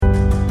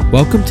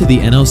Welcome to the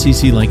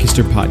NLCC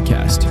Lancaster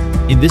podcast.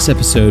 In this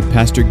episode,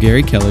 Pastor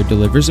Gary Keller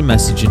delivers a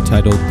message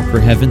entitled, For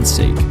Heaven's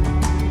Sake.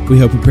 We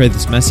hope and pray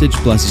this message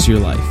blesses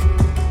your life.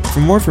 For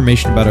more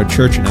information about our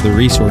church and other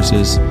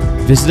resources,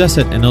 visit us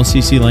at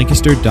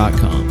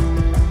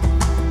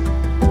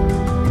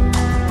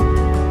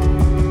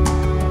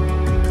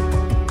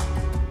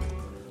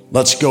nlcclancaster.com.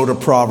 Let's go to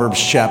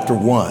Proverbs chapter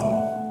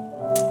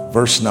 1,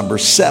 verse number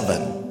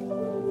 7.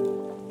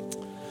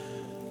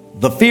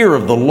 The fear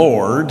of the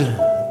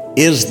Lord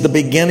is the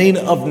beginning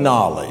of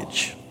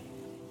knowledge,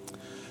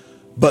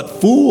 but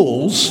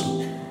fools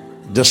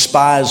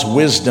despise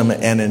wisdom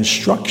and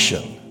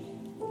instruction.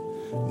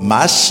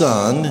 My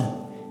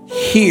son,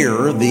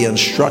 hear the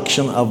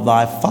instruction of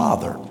thy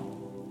father,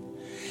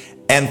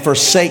 and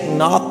forsake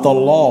not the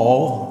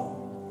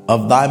law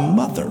of thy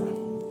mother.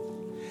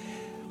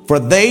 For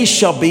they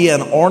shall be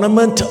an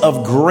ornament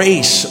of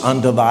grace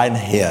unto thine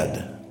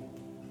head,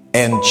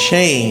 and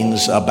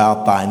chains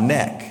about thy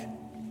neck.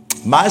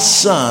 My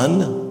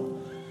son,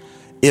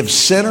 if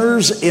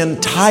sinners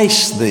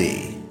entice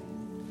thee,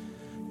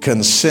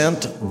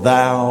 consent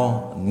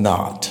thou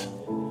not.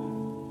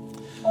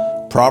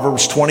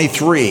 Proverbs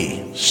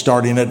 23,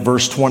 starting at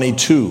verse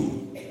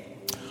 22.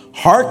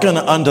 Hearken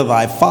unto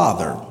thy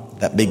father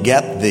that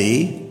begat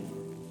thee.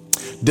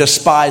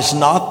 Despise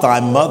not thy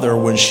mother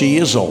when she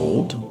is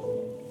old.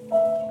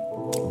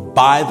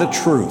 Buy the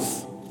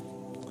truth,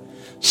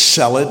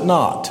 sell it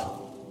not.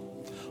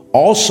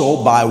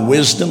 Also by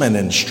wisdom and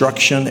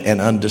instruction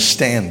and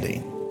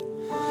understanding.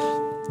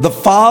 The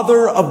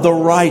father of the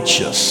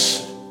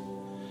righteous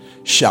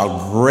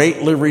shall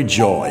greatly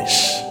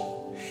rejoice,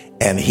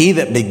 and he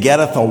that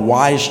begetteth a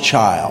wise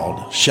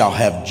child shall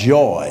have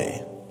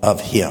joy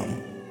of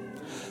him.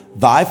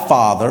 Thy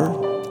father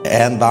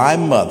and thy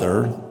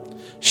mother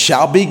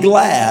shall be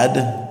glad,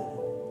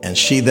 and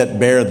she that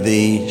bare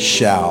thee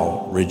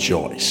shall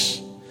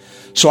rejoice.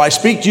 So I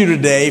speak to you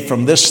today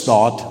from this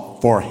thought,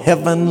 for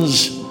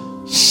heaven's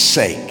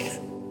sake.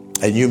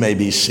 And you may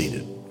be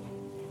seated.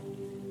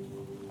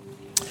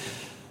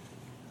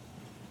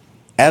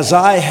 As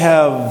I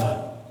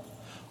have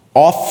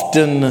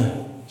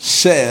often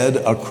said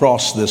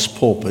across this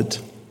pulpit,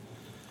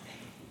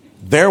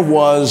 there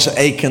was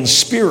a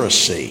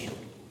conspiracy,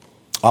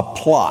 a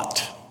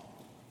plot,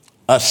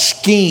 a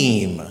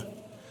scheme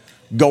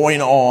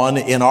going on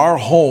in our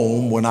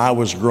home when I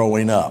was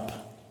growing up.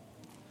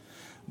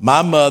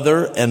 My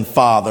mother and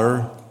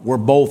father were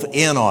both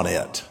in on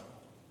it.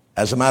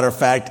 As a matter of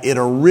fact, it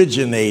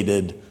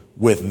originated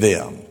with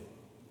them.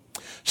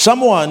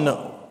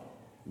 Someone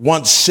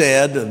once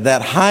said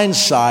that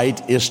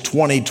hindsight is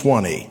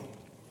 20/20,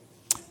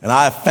 and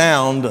I have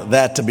found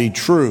that to be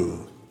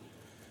true.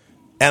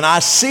 And I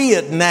see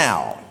it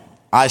now.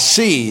 I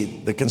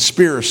see the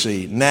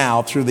conspiracy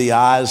now through the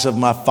eyes of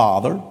my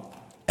father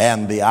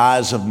and the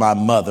eyes of my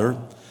mother.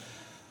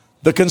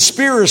 The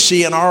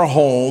conspiracy in our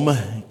home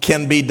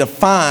can be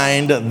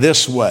defined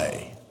this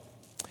way.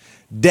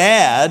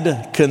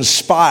 Dad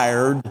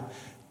conspired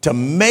to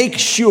make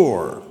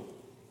sure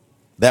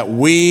that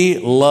we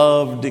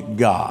loved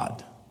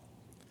God.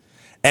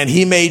 And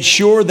he made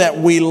sure that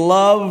we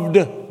loved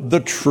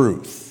the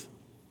truth.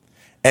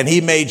 And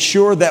he made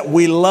sure that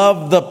we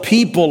loved the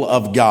people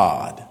of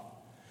God.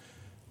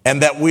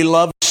 And that we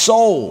loved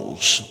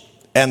souls.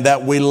 And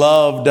that we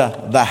loved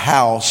the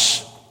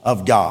house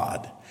of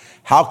God.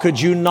 How could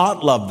you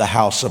not love the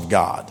house of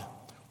God?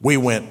 We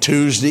went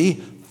Tuesday,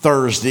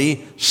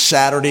 Thursday,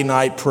 Saturday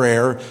night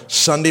prayer,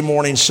 Sunday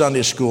morning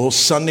Sunday school,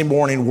 Sunday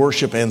morning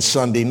worship, and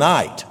Sunday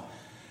night.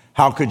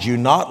 How could you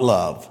not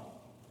love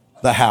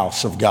the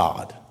house of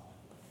God?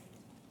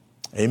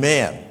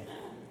 Amen.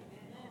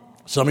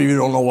 Some of you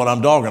don't know what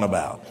I'm talking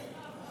about.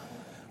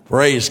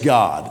 Praise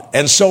God.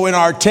 And so in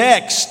our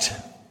text,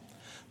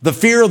 the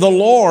fear of the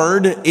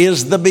Lord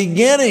is the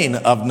beginning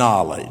of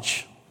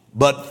knowledge,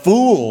 but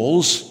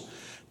fools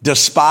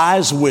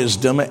despise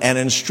wisdom and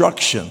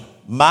instruction.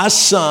 My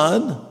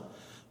son,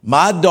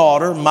 my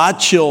daughter, my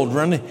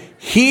children,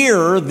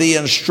 hear the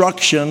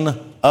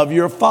instruction of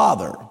your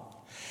father.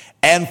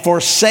 And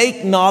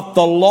forsake not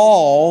the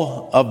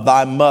law of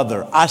thy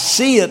mother. I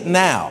see it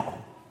now.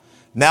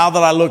 Now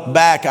that I look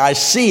back, I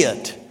see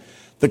it.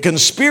 The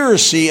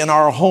conspiracy in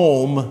our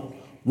home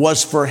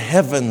was for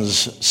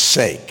heaven's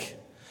sake.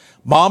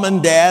 Mom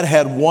and Dad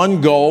had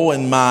one goal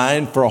in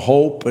mind for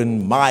Hope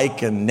and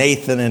Mike and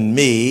Nathan and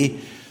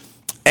me.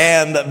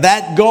 And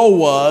that goal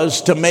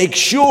was to make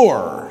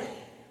sure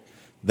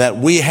that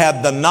we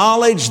had the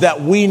knowledge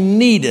that we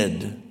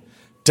needed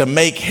to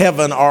make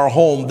heaven our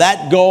home.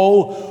 That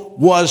goal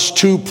was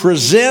to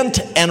present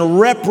and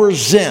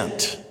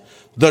represent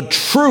the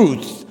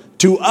truth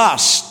to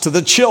us, to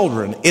the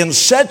children, in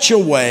such a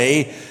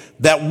way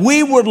that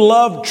we would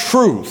love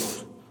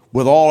truth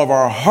with all of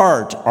our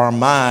heart, our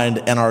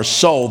mind, and our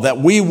soul, that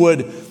we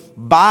would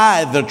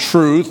buy the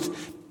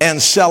truth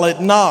and sell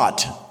it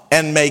not,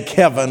 and make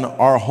heaven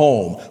our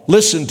home.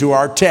 Listen to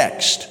our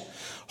text.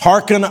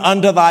 Hearken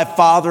unto thy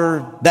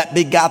father that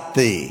begot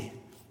thee.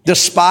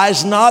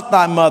 Despise not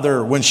thy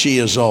mother when she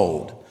is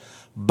old.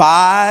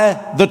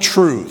 Buy the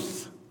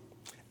truth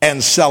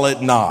and sell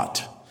it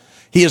not.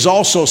 He is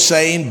also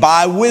saying,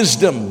 buy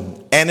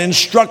wisdom and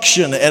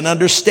instruction and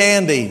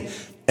understanding.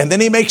 And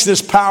then he makes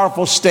this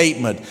powerful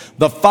statement: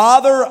 the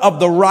father of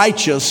the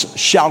righteous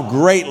shall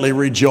greatly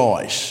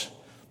rejoice.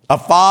 A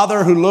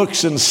father who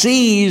looks and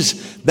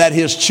sees that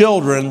his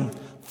children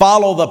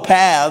follow the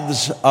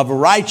paths of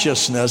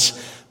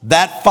righteousness,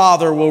 that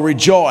father will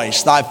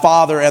rejoice. Thy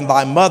father and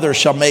thy mother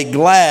shall make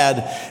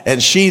glad,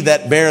 and she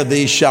that bare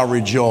thee shall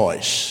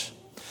rejoice.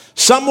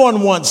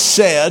 Someone once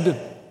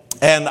said,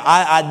 and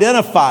I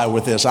identify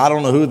with this, I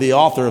don't know who the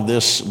author of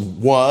this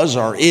was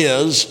or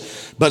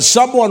is, but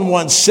someone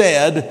once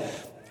said,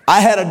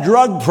 I had a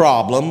drug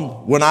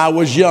problem when I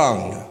was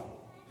young.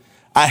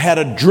 I had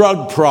a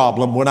drug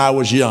problem when I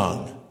was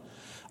young.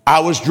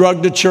 I was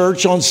drugged to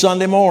church on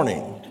Sunday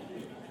morning.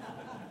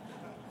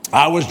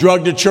 I was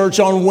drugged to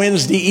church on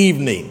Wednesday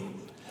evening.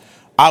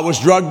 I was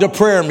drugged to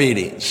prayer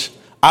meetings.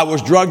 I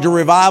was drugged to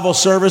revival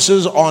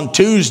services on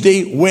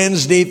Tuesday,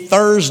 Wednesday,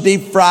 Thursday,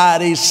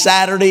 Friday,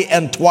 Saturday,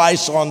 and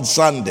twice on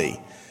Sunday.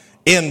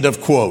 End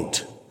of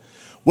quote.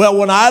 Well,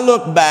 when I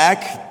look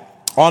back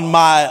on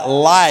my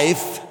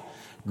life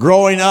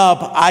growing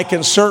up, I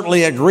can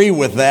certainly agree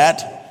with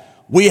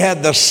that. We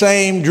had the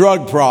same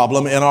drug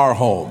problem in our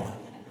home.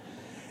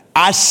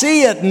 I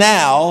see it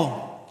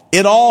now.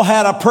 It all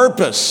had a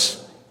purpose.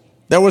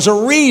 There was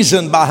a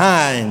reason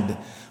behind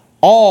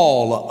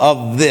all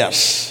of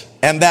this.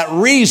 And that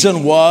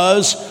reason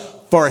was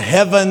for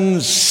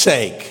heaven's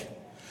sake.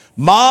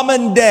 Mom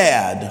and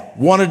Dad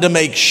wanted to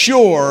make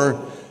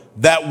sure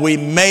that we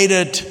made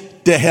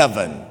it to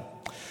heaven.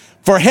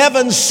 For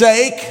heaven's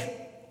sake,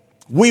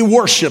 we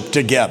worshiped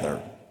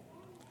together.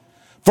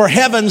 For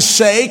heaven's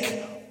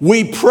sake,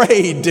 we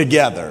prayed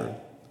together.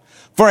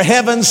 For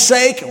heaven's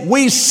sake,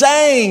 we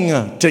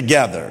sang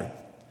together.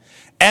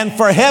 And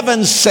for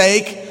heaven's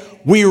sake,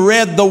 we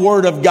read the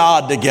Word of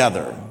God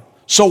together.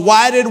 So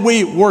why did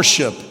we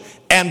worship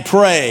and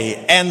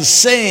pray and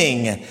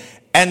sing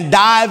and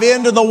dive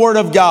into the Word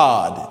of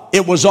God?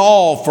 It was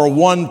all for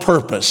one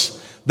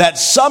purpose, that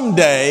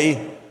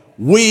someday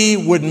we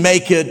would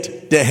make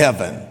it to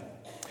heaven.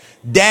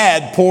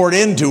 Dad poured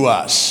into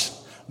us.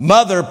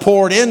 Mother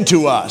poured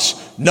into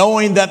us,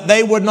 knowing that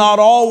they would not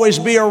always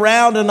be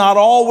around and not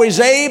always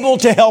able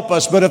to help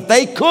us. But if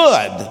they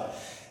could,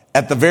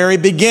 at the very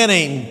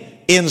beginning,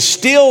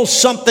 instill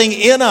something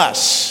in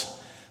us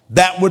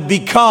that would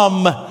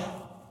become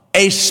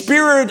a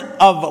spirit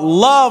of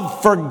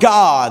love for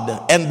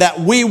God, and that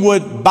we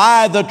would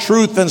buy the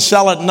truth and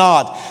sell it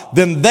not,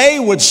 then they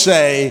would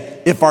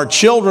say, if our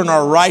children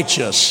are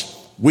righteous,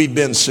 we've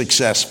been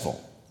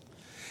successful.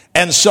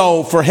 And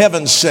so, for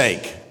heaven's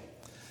sake,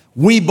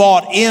 we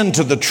bought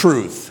into the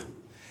truth.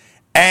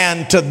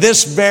 And to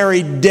this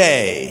very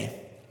day,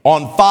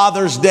 on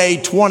Father's Day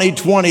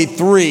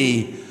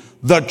 2023,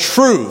 the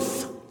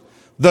truth,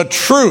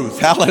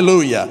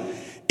 hallelujah,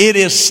 it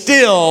is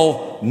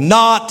still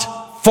not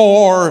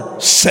for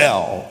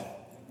sale.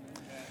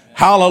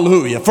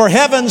 Hallelujah. For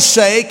heaven's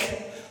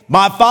sake,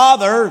 my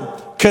father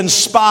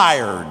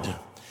conspired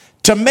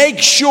to make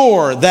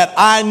sure that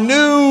I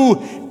knew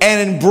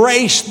and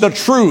embraced the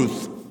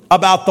truth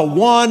about the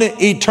one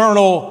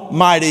eternal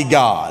mighty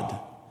God.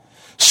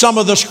 Some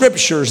of the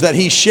scriptures that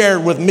he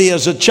shared with me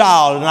as a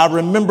child, and I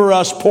remember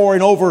us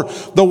poring over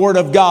the Word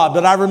of God,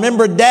 but I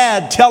remember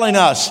Dad telling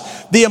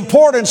us the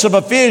importance of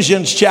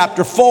Ephesians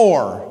chapter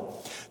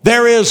 4.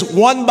 There is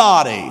one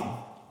body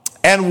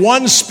and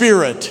one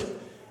Spirit,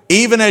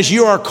 even as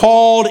you are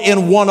called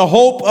in one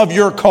hope of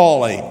your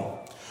calling.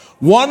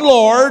 One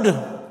Lord,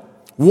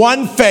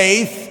 one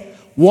faith,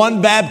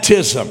 one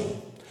baptism,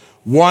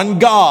 one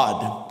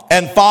God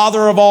and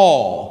Father of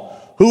all,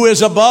 who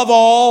is above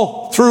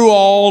all, through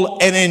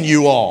all, and in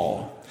you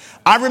all.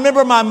 I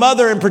remember my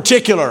mother in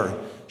particular.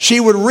 She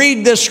would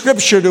read this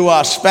scripture to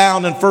us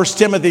found in 1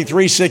 Timothy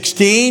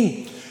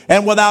 3:16.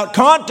 And without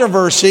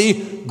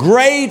controversy,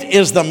 great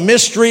is the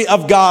mystery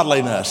of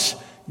godliness.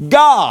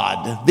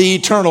 God, the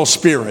eternal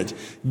Spirit.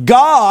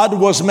 God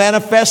was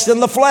manifest in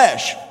the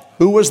flesh.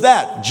 Who was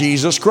that?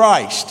 Jesus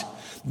Christ.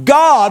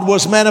 God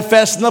was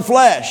manifest in the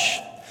flesh,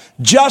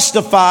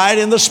 justified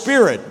in the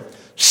Spirit,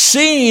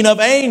 seen of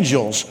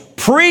angels,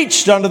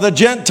 preached unto the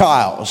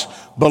Gentiles,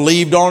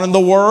 believed on in the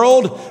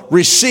world,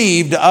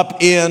 received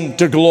up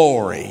into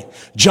glory.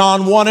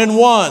 John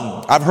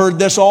 1:1. I've heard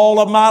this all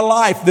of my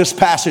life, this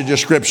passage of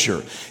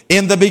Scripture.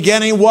 In the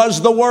beginning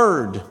was the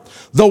Word.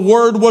 The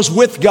Word was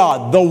with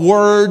God. The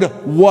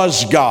Word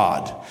was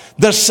God.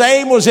 The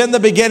same was in the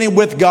beginning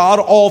with God.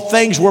 All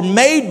things were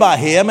made by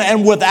Him,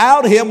 and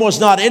without Him was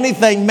not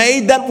anything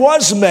made that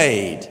was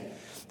made.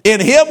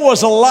 In Him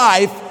was a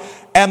life,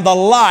 and the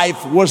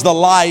life was the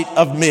light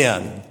of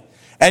men.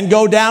 And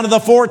go down to the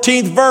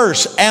 14th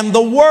verse. And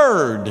the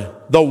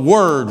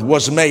Word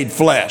was made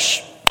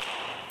flesh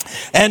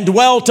and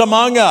dwelt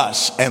among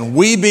us, and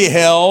we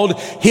beheld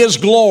His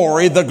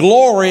glory, the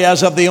glory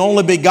as of the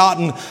only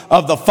begotten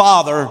of the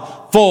Father,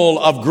 full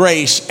of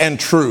grace and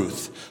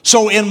truth.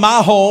 So in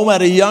my home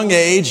at a young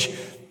age,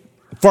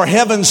 For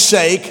heaven's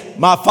sake,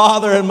 my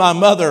father and my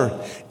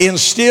mother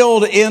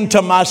instilled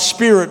into my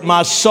spirit,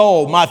 my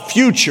soul, my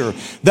future,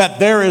 that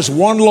there is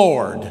one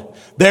Lord,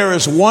 there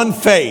is one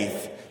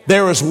faith,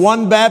 there is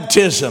one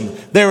baptism,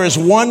 there is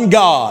one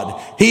God.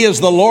 He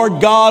is the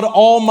Lord God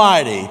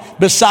Almighty.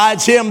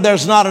 Besides him,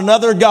 there's not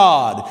another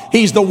God.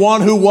 He's the one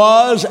who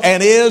was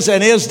and is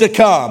to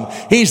come.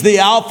 He's the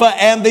Alpha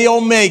and the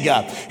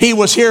Omega. He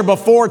was here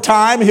before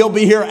time, he'll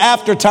be here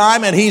after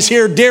time, and he's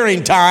here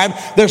during time.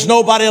 There's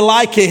nobody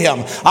like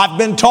him. I've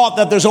been taught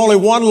that there's only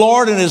one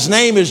Lord, and his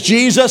name is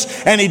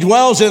Jesus, and he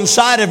dwells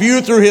inside of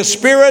you through his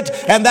Spirit,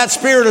 and that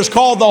Spirit is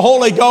called the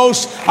Holy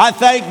Ghost. I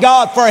thank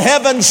God. For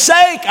heaven's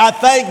sake, I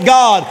thank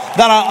God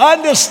that I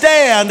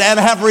understand and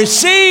have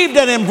received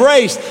and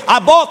embraced. I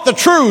bought the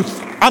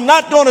truth. I'm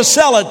not going to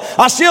sell it.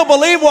 I still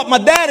believe what my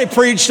daddy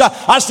preached.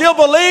 I still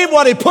believe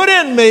what he put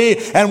in me,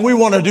 and we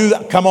want to do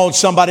that. Come on,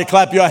 somebody,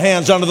 clap your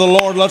hands unto the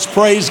Lord. Let's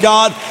praise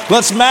God.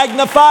 Let's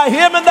magnify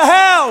him in the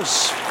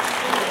house.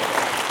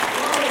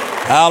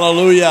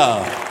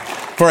 Hallelujah.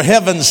 For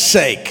heaven's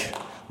sake,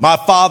 my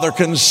father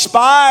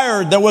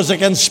conspired. There was a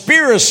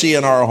conspiracy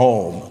in our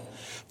home.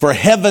 For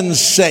heaven's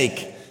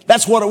sake.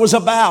 That's what it was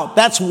about.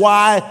 That's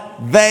why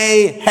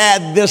they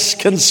had this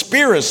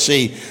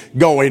conspiracy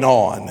going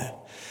on.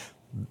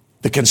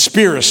 The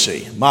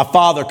conspiracy. My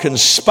father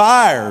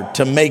conspired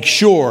to make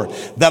sure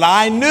that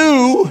I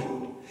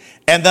knew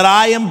and that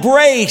I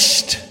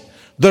embraced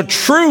the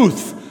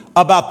truth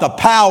about the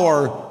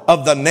power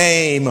of the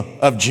name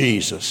of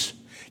Jesus.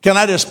 Can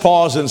I just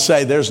pause and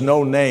say there's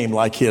no name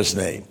like his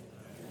name.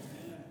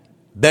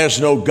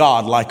 There's no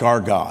God like our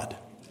God.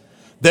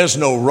 There's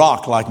no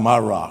rock like my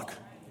rock.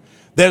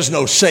 There's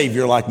no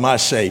Savior like my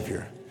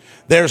Savior.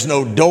 There's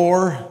no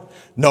door,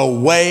 no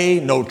way,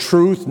 no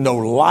truth, no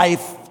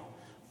life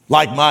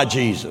like my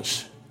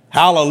Jesus.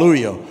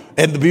 Hallelujah.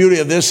 And the beauty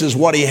of this is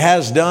what he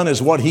has done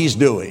is what he's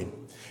doing.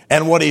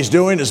 And what he's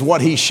doing is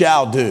what he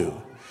shall do.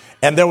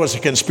 And there was a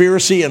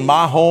conspiracy in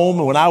my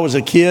home when I was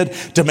a kid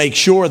to make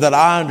sure that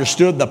I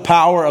understood the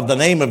power of the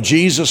name of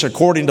Jesus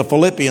according to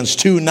Philippians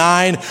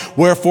 2:9.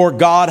 Wherefore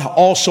God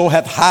also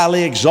hath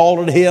highly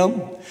exalted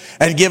him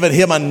and given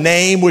him a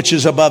name which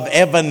is above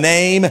every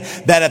name,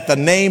 that at the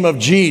name of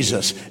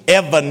Jesus,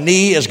 every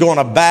knee is going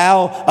to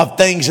bow of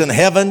things in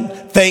heaven,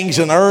 things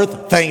in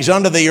earth, things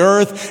under the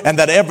earth, and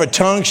that every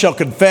tongue shall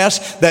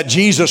confess that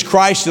Jesus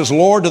Christ is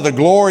Lord to the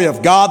glory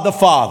of God the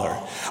Father.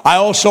 I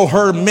also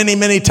heard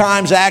many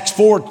times Acts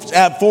 4,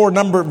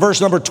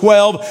 verse number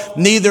 12,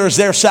 neither is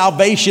there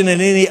salvation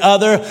in any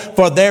other,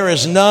 for there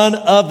is none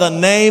other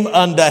name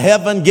under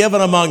heaven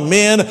given among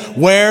men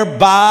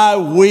whereby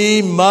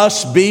we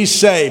must be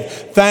saved.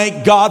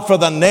 Thank God for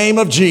the name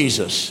of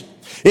Jesus.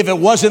 If it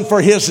wasn't for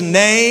his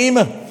name,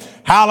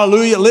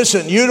 hallelujah.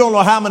 Listen, you don't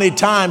know how many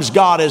times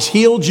God has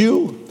healed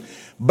you,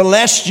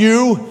 blessed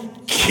you,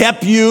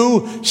 kept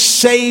you,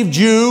 saved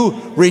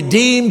you,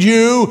 redeemed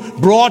you,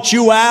 brought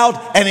you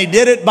out, and he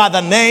did it by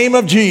the name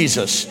of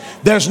Jesus.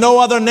 There's no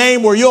other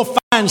name where you'll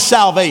find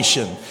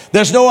salvation.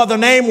 There's no other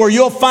name where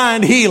you'll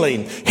find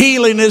healing.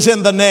 Healing is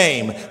in the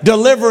name.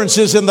 Deliverance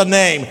is in the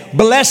name.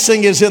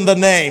 Blessing is in the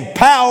name.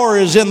 Power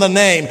is in the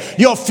name.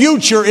 Your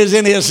future is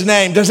in his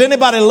name. Does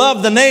anybody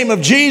love the name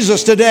of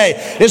Jesus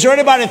today? Is there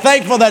anybody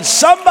thankful that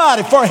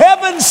somebody, for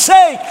heaven's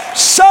sake,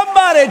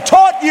 somebody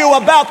taught you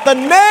about the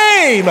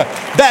name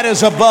that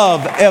is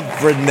above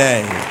every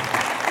name?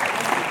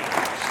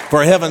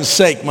 For heaven's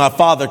sake, my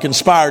father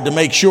conspired to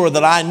make sure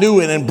that I knew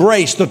and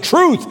embraced the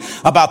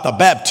truth about the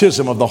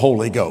baptism of the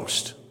Holy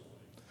Ghost.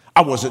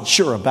 I wasn't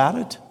sure about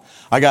it.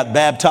 I got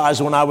baptized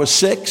when I was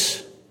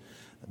 6.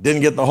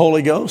 Didn't get the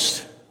Holy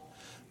Ghost.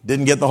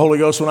 Didn't get the Holy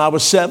Ghost when I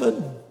was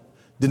 7.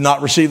 Did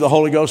not receive the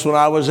Holy Ghost when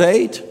I was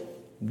 8.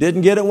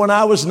 Didn't get it when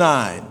I was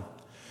 9.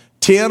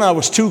 10, I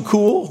was too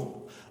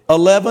cool.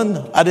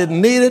 11, I didn't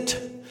need it.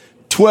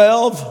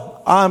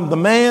 12, I'm the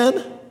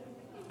man.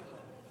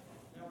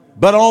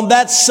 But on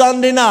that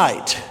Sunday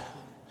night,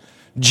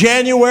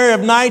 January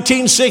of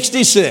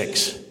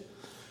 1966,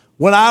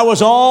 when I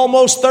was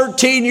almost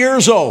 13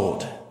 years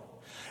old,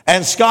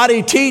 and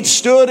Scotty Teach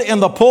stood in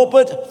the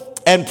pulpit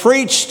and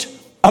preached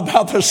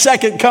about the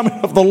second coming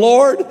of the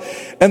Lord,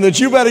 and that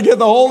you better get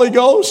the Holy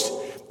Ghost,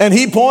 and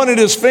he pointed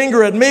his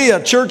finger at me,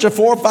 a church of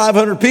 400 or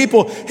 500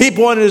 people, he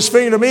pointed his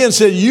finger to me and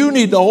said, "You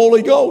need the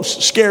Holy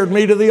Ghost." Scared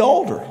me to the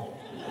altar.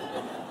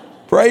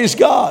 Praise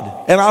God.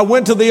 And I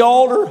went to the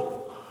altar,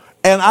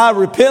 and I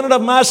repented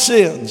of my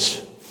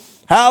sins.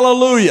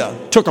 Hallelujah.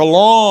 Took a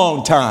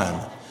long time.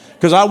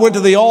 Because I went to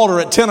the altar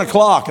at 10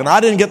 o'clock and I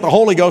didn't get the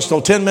Holy Ghost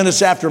till 10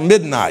 minutes after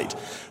midnight.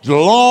 It was a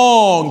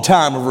long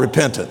time of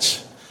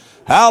repentance.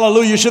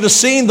 Hallelujah. You should have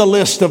seen the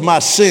list of my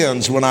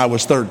sins when I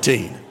was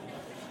 13.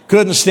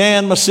 Couldn't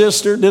stand my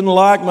sister, didn't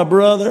like my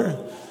brother.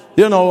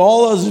 You know,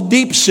 all those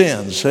deep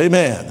sins.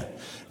 Amen.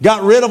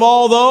 Got rid of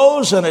all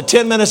those, and at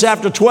 10 minutes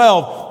after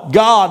 12,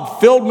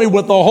 God filled me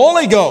with the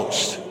Holy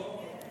Ghost.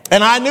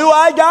 And I knew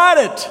I got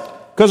it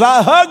because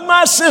I hugged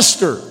my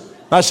sister.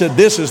 I said,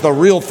 "This is the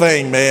real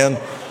thing, man.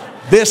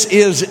 This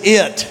is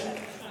it."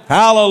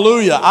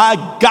 Hallelujah. I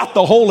got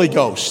the Holy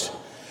Ghost.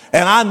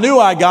 And I knew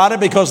I got it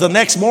because the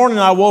next morning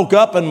I woke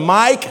up and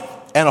Mike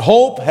and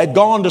Hope had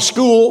gone to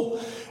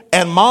school.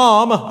 And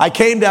Mom, I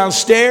came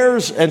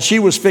downstairs and she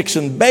was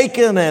fixing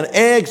bacon and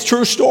eggs,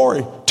 true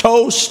story,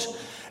 toast.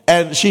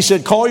 And she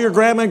said, call your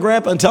grandma and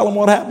grandpa and tell them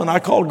what happened. I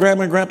called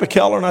Grandma and Grandpa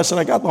Keller and I said,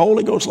 I got the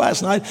Holy Ghost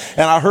last night.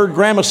 And I heard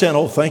Grandma saying,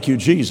 oh, thank you,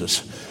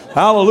 Jesus.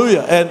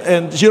 Hallelujah.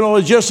 And you know,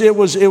 it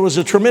was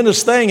a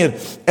tremendous thing.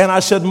 And I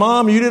said,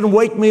 Mom, you didn't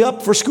wake me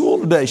up for school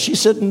today. She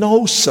said,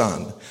 no,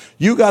 son.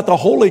 You got the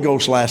Holy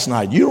Ghost last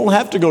night. You don't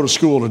have to go to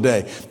school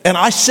today. And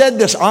I said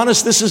this,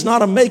 honest, this is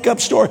not a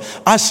make-up story.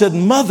 I said,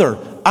 Mother,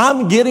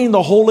 I'm getting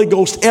the Holy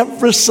Ghost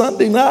every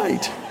Sunday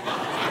night.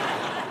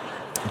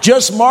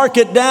 Just mark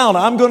it down.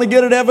 I'm going to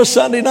get it every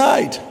Sunday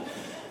night.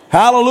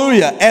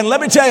 Hallelujah. And let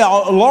me tell you,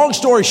 a long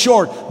story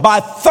short, by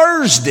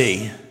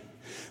Thursday,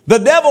 the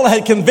devil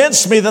had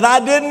convinced me that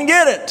I didn't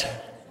get it.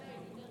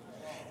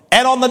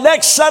 And on the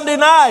next Sunday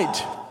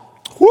night,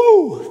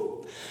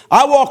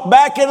 I walked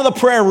back into the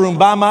prayer room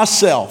by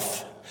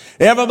myself.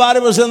 Everybody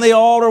was in the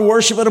altar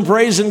worshiping and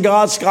praising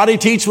God. Scotty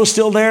Teach was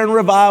still there in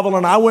revival.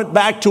 And I went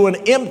back to an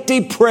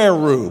empty prayer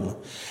room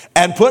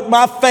and put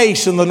my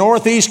face in the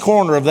northeast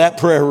corner of that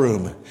prayer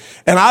room.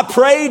 And I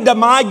prayed to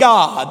my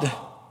God.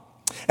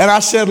 And I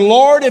said,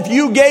 Lord, if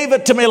you gave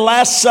it to me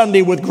last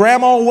Sunday with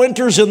Grandma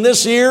Winters in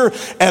this ear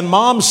and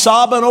Mom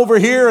sobbing over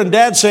here and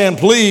Dad saying,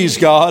 please,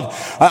 God,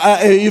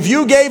 if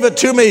you gave it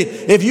to me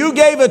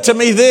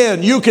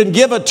then, you can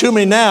give it to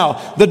me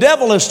now. The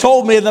devil has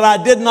told me that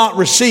I did not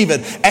receive it.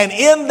 And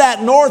in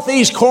that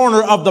northeast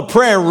corner of the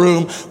prayer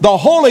room, the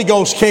Holy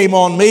Ghost came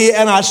on me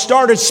and I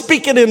started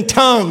speaking in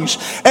tongues.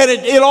 And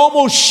it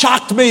almost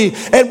shocked me.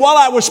 And while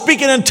I was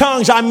speaking in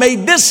tongues, I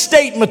made this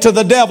statement to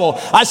the devil.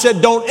 I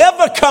said, don't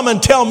ever come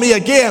and tell me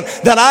again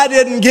that I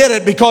didn't get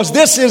it, because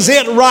this is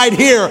it right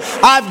here.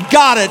 I've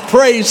got it.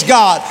 Praise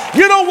God.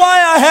 You know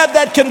why I had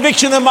that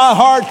conviction in my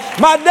heart?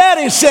 My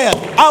daddy said,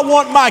 I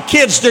want my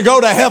kids to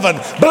go to heaven.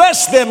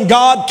 Bless them,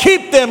 God.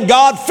 Keep them,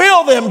 God.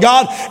 Fill them,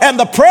 God. And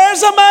the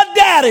prayers of my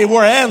daddy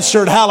were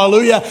answered.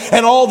 Hallelujah.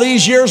 And all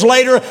these years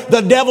later,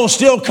 the devil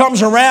still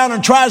comes around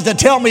and tries to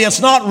tell me it's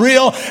not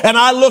real. And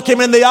I look him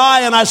in the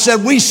eye and I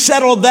said, we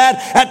settled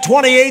that at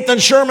 28th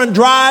and Sherman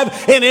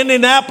Drive in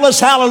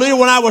Indianapolis. Hallelujah.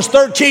 When I was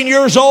 13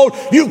 years old,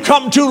 you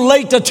come too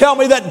late to tell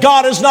me that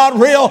God is not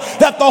real,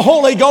 that the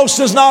Holy Ghost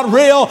is not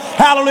real.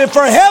 Hallelujah.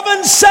 For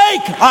heaven's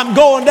sake, I'm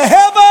going to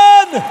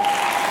heaven.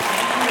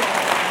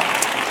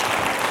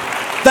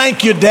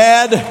 Thank you,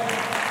 Dad,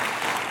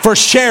 for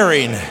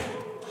sharing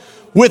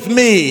with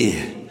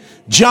me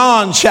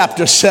John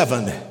chapter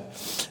 7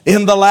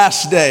 in the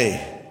last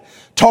day,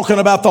 talking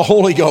about the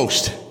Holy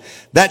Ghost.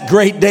 That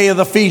great day of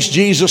the feast,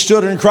 Jesus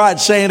stood and cried,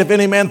 saying, if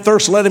any man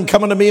thirst, let him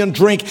come unto me and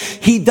drink.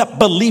 He that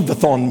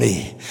believeth on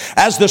me,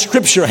 as the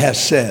scripture has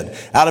said,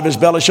 out of his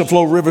belly shall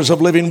flow rivers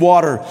of living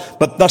water.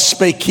 But thus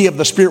spake he of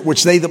the Spirit,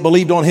 which they that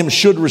believed on him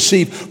should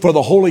receive. For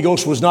the Holy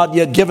Ghost was not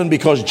yet given,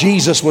 because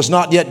Jesus was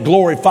not yet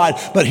glorified.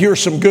 But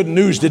here's some good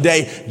news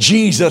today.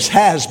 Jesus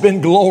has been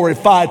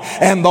glorified,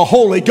 and the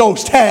Holy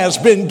Ghost has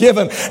been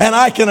given. And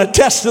I can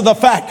attest to the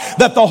fact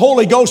that the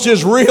Holy Ghost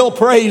is real,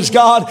 praise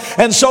God.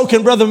 And so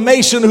can Brother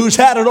Mason,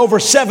 who's had it over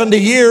 70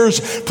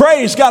 years.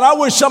 Praise God. I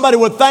wish somebody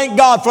would thank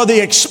God for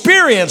the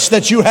experience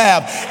that you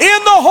have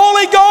in the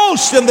Holy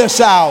Ghost in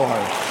this hour.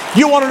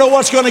 You want to know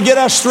what's going to get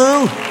us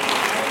through?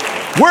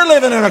 We're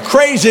living in a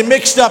crazy,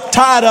 mixed up,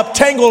 tied up,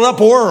 tangled up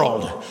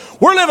world.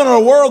 We're living in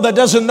a world that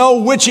doesn't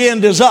know which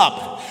end is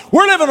up.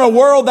 We're living in a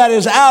world that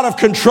is out of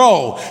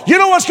control. You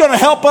know what's going to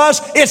help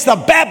us? It's the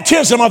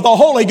baptism of the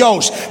Holy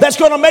Ghost that's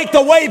going to make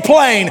the way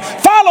plain.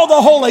 Follow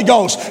the Holy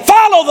Ghost.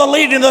 Follow the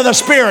leading of the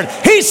Spirit.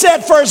 He said,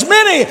 for as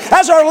many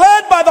as are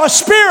led by the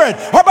Spirit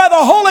or by the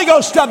Holy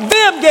Ghost, to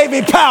them gave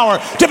he power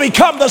to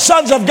become the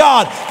sons of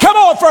God. Come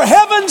on, for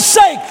heaven's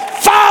sake,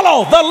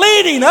 follow the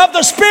leading of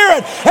the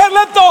Spirit and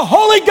let the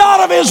Holy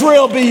God of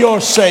Israel be your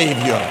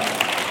Savior.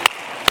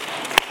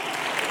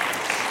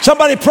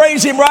 Somebody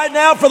praise him right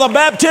now for the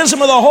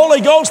baptism of the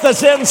Holy Ghost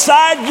that's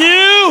inside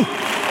you.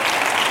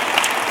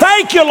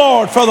 Thank you,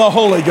 Lord, for the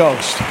Holy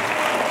Ghost.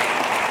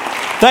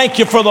 Thank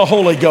you for the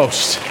Holy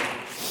Ghost.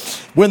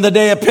 When the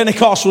day of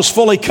Pentecost was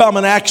fully come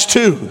in Acts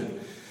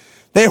 2,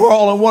 they were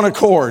all in one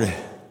accord,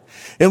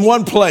 in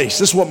one place.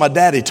 This is what my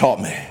daddy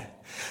taught me.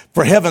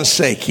 For heaven's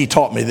sake, he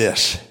taught me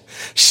this.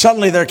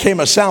 Suddenly there came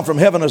a sound from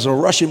heaven as a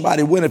rushing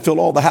mighty wind, and filled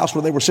all the house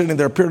where they were sitting.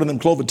 There appeared to them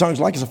cloven tongues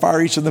like as a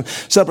fire. Each of them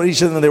separate,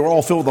 each of them they were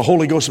all filled with the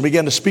Holy Ghost and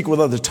began to speak with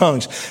other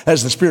tongues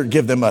as the Spirit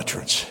gave them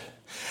utterance.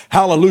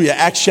 Hallelujah.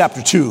 Acts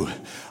chapter 2.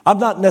 I'm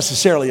not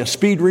necessarily a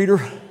speed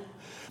reader,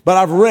 but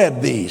I've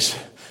read these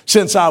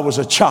since I was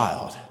a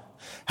child.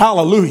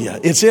 Hallelujah.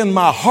 It's in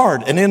my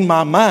heart and in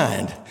my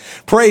mind.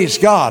 Praise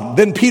God.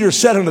 Then Peter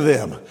said unto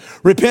them,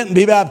 Repent and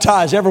be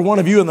baptized, every one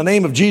of you, in the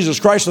name of Jesus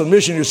Christ, for the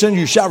remission of your sins.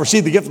 You shall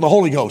receive the gift of the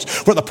Holy Ghost.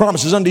 For the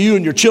promises unto you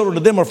and your children, to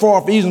them are far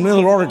off, ease and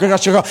middle order,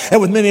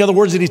 and with many other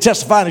words did he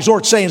testify and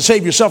exhort, saying,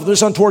 save yourself from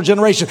this untoward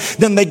generation.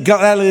 Then they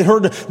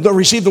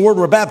received the word,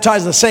 were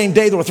baptized the same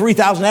day. There were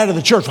 3,000 added to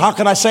the church. How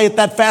can I say it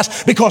that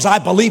fast? Because I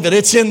believe it.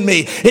 It's in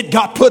me. It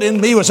got put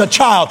in me as a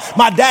child.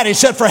 My daddy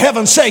said, for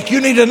heaven's sake, you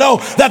need to know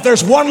that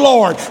there's one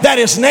Lord, that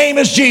his name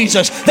is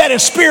Jesus, that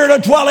his spirit will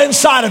dwell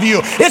inside of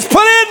you. It's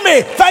put in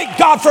me. Thank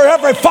God for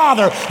every father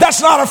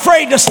that's not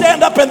afraid to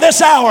stand up in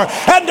this hour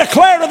and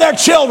declare to their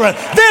children,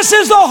 this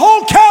is the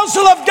whole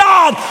counsel of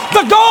God.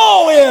 The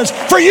goal is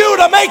for you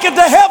to make it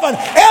to heaven.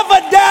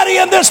 Every daddy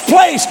in this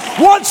place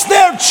wants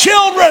their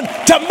children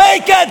to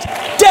make it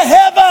to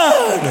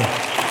heaven.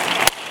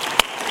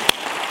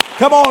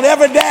 Come on,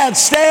 every dad,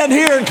 stand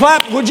here and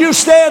clap. Would you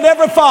stand?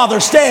 Every father,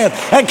 stand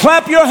and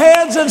clap your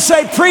hands and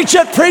say, preach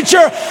it, preacher.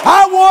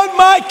 I want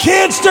my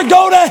kids to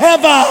go to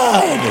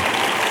heaven.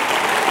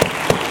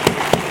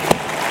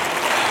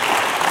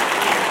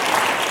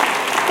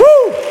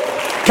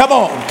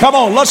 Come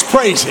on, let's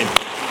praise him.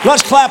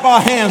 Let's clap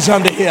our hands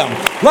unto him.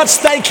 Let's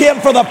thank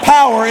him for the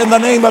power in the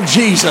name of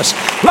Jesus.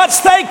 Let's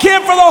thank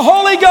him for the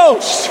Holy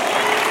Ghost.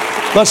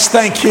 Let's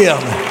thank him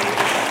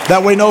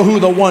that we know who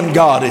the one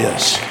God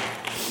is.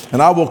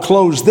 And I will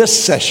close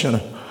this session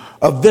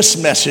of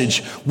this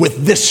message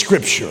with this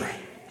scripture.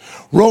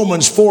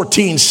 Romans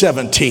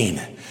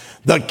 14:17.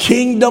 The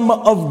kingdom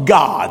of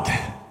God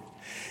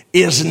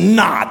is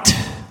not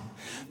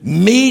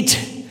meat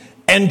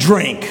and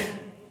drink,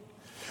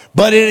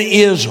 but it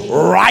is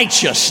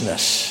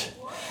righteousness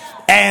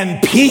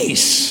and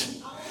peace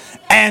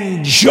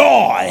and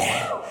joy.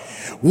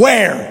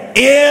 Where?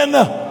 In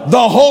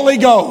the Holy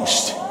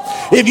Ghost.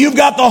 If you've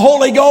got the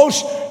Holy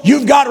Ghost,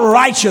 you've got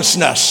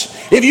righteousness.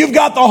 If you've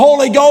got the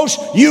Holy Ghost,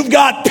 you've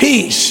got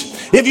peace.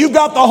 If you've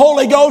got the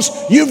Holy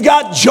Ghost, you've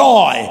got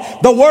joy.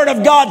 The Word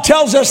of God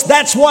tells us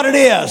that's what it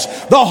is.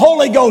 The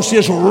Holy Ghost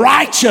is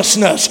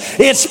righteousness.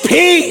 It's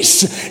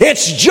peace.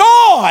 It's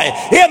joy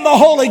in the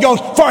Holy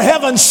Ghost. For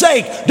heaven's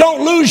sake,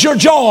 don't lose your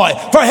joy.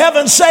 For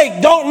heaven's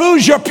sake, don't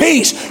lose your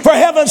peace. For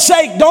heaven's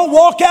sake, don't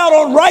walk out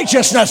on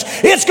righteousness.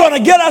 It's going to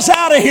get us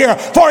out of here.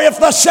 For if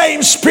the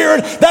same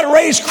Spirit that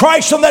raised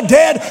Christ from the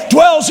dead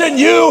dwells in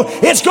you,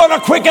 it's going to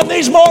quicken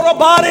these mortal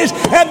bodies,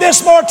 and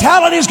this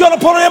mortality is going to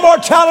put an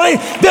immortality.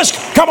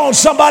 Come on,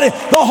 somebody.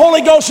 The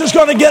Holy Ghost is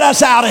going to get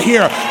us out of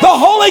here. The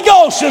Holy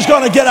Ghost is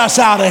going to get us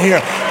out of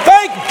here.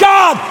 Thank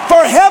God,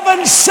 for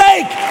heaven's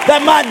sake,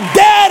 that my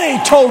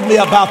daddy told me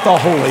about the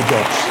Holy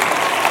Ghost.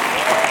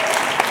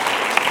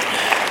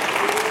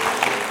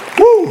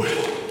 Woo.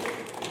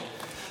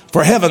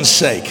 For heaven's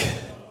sake,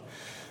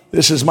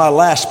 this is my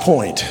last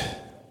point.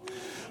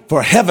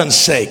 For heaven's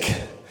sake,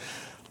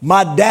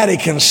 my daddy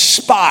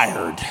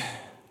conspired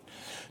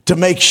to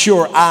make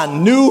sure I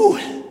knew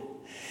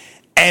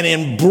and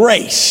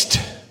embraced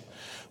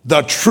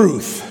the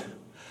truth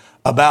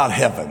about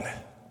heaven.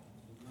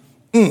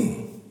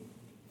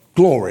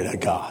 Glory to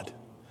God.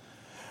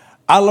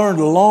 I learned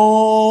a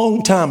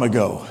long time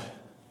ago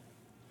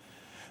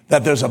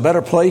that there's a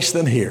better place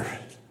than here.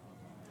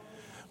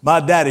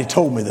 My daddy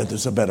told me that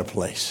there's a better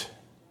place.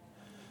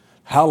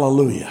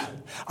 Hallelujah.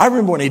 I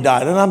remember when he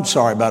died, and I'm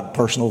sorry about a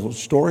personal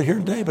story here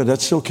today, but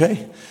that's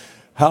okay.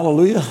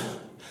 Hallelujah.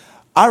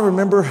 I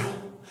remember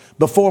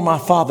before my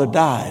father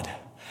died,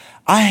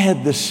 I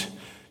had this,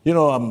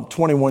 I'm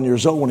 21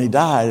 years old when he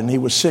died, and he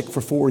was sick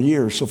for 4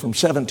 years. So from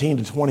 17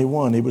 to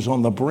 21, he was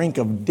on the brink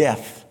of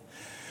death.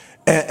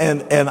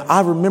 And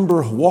I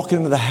remember walking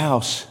into the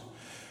house,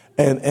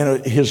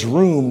 and his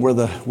room where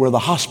the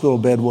hospital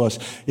bed was,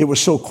 it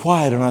was so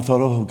quiet, and I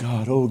thought,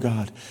 oh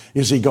God,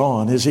 is he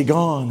gone? Is he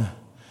gone?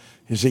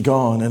 Is he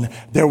gone? And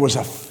there was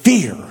a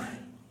fear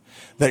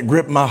that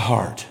gripped my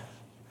heart.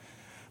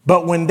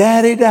 But when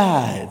Daddy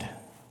died,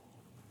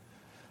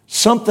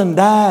 something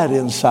died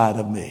inside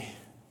of me.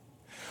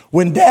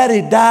 When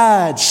Daddy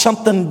died,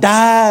 something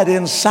died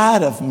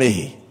inside of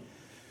me.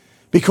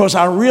 Because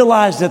I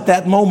realized at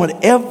that moment,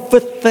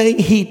 everything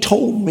he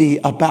told me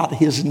about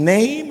his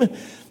name,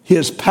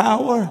 his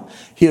power,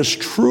 his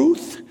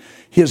truth,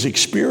 his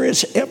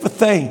experience,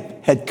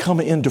 everything had come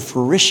into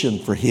fruition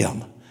for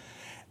him.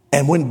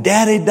 And when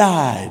Daddy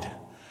died,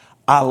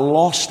 I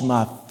lost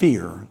my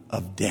fear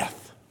of death.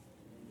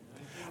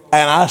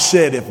 And I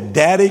said, if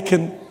Daddy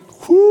can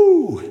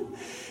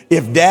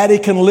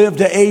live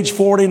to age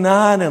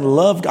 49 and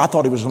love, I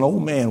thought he was an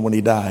old man when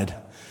he died.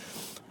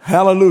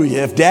 Hallelujah.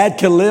 If Dad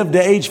can live to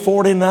age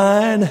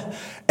 49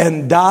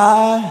 and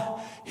die,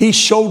 he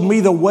showed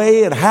me the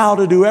way and how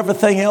to do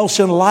everything else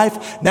in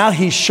life. Now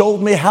he showed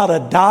me how to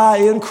die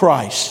in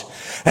Christ.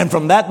 And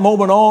from that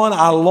moment on,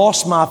 I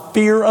lost my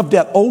fear of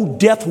death. Oh,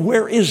 death,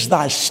 where is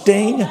thy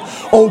sting?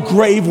 Oh,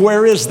 grave,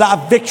 where is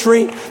thy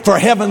victory? For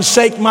heaven's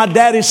sake, my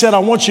daddy said, I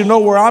want you to know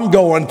where I'm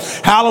going.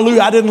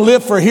 Hallelujah. I didn't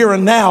live for here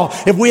and now.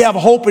 If we have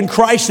hope in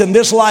Christ in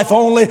this life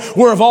only,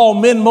 we're of all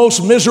men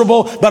most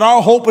miserable. But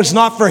our hope is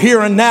not for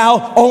here and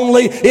now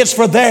only. It's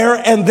for there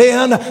and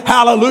then.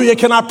 Hallelujah.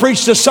 Can I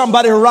preach to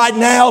somebody right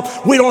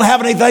now? We don't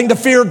have anything to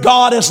fear.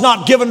 God has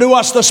not given to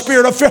us the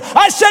spirit of fear.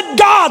 I said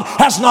God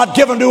has not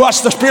given to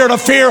us the spirit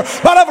of fear,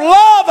 but of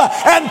love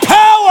and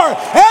power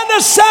and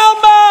a sound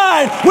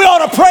mind. We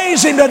ought to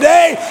praise Him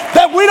today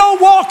that we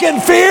don't walk in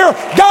fear.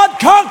 God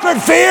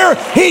conquered fear.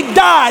 He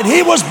died.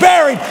 He was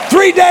buried.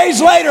 3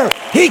 days later,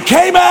 He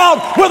came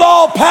out with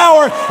all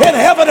power in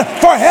heaven.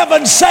 For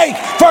heaven's sake,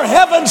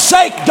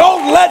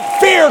 don't let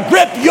fear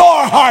grip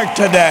your heart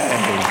today.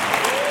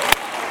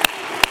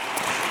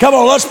 Come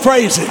on, let's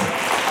praise Him.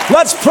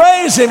 Let's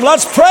praise Him.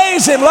 Let's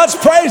praise Him. Let's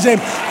praise Him.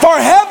 For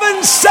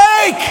heaven's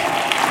sake.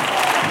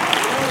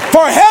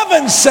 For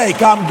heaven's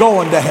sake, I'm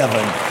going to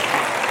heaven.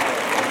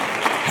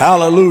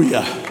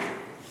 Hallelujah.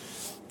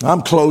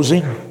 I'm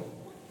closing.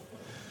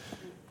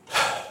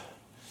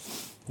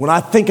 When I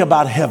think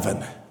about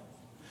heaven,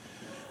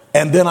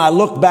 and then I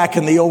look back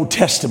in the Old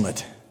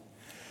Testament,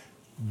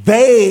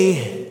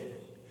 the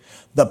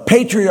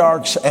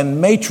patriarchs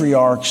and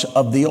matriarchs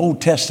of the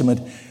Old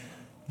Testament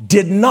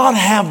did not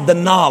have the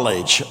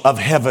knowledge of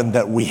heaven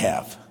that we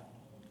have.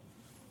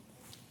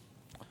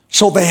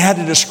 So they had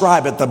to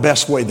describe it the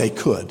best way they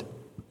could.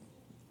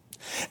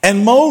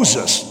 And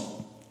Moses,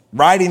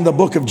 writing the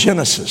book of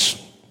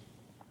Genesis,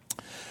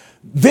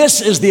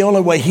 this is the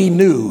only way he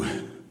knew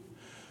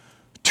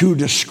to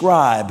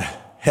describe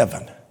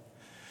heaven.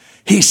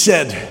 He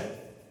said,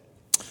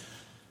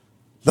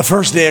 the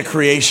first day of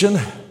creation,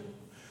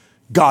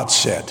 God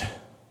said,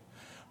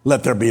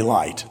 let there be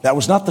light. That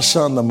was not the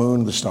sun, the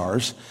moon, the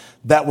stars.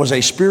 That was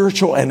a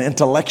spiritual and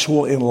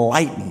intellectual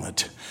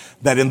enlightenment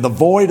that in the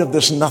void of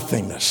this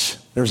nothingness,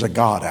 there's a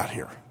God out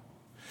here.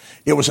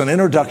 It was an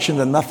introduction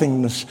to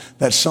nothingness,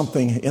 that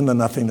something in the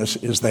nothingness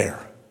is there.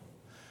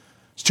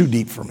 It's too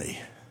deep for me.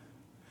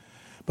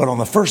 But on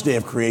the first day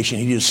of creation,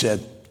 He just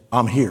said,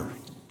 I'm here.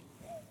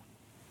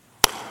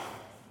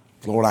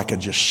 Lord, I could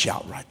just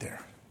shout right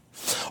there.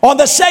 On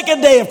the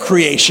second day of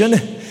creation,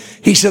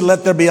 He said,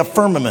 let there be a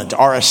firmament,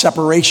 or a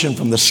separation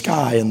from the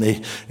sky and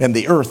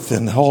the earth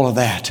and all of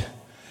that.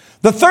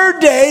 The third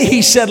day,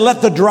 He said,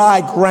 let the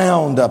dry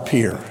ground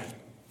appear.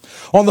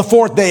 On the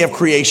fourth day of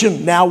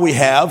creation, now we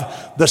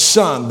have the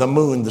sun, the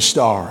moon, the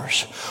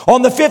stars.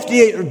 On the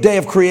 50th day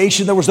of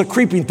creation, there was the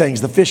creeping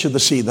things, the fish of the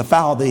sea, the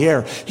fowl of the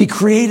air. He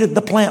created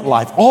the plant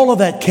life. All of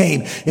that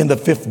came in the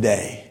fifth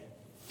day.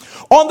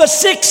 On the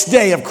sixth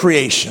day of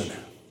creation,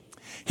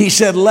 He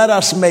said, let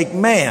us make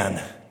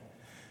man.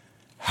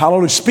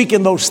 Hallelujah.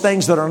 Speaking those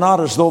things that are not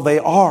as though they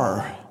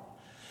are.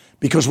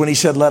 Because when He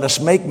said, let us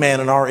make man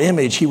in our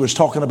image, He was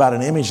talking about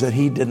an image that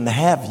He didn't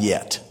have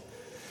yet.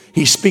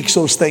 He speaks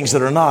those things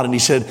that are not. And He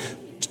said,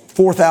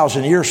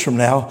 4,000 years from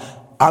now,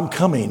 I'm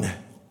coming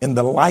in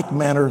the like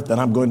manner that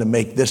I'm going to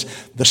make this.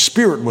 The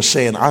Spirit was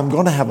saying, I'm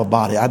going to have a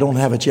body. I don't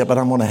have it yet, but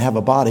I'm going to have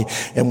a body.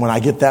 And when I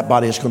get that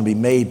body, it's going to be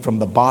made from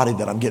the body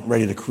that I'm getting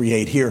ready to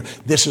create here.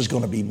 This is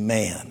going to be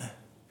man.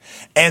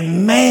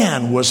 And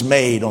man was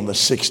made on the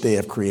sixth day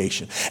of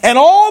creation. And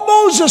all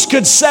Moses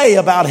could say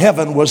about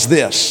heaven was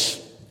this.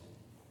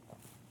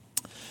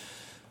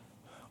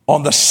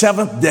 On the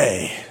seventh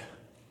day,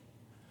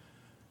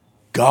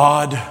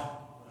 God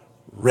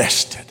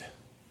rested.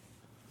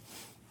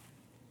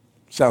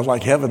 Sounds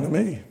like heaven to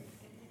me.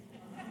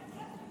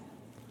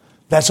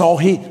 That's all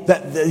He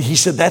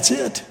said, that's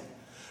it.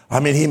 I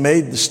mean, He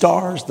made the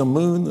stars, the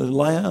moon, the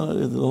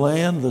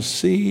land, the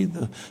sea,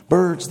 the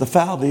birds, the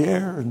fowl, the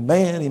air, and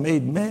man. He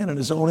made man in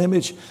His own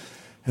image.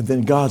 And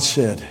then God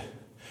said,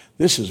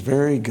 this is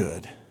very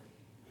good.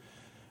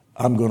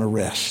 I'm going to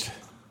rest.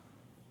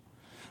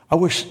 I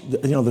wish,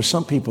 there's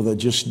some people that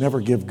just never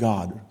give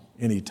God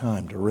any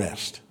time to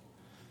rest.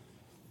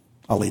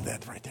 I'll leave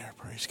that right there.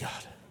 Praise God.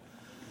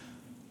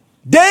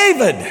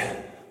 David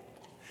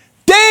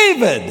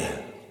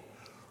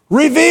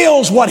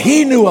reveals what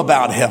he knew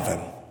about heaven.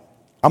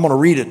 I'm going to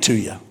read it to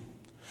you.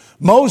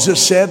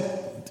 Moses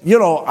said,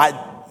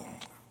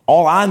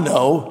 all I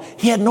know,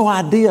 he had no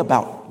idea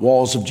about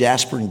walls of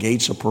jasper and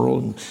gates of pearl.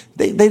 And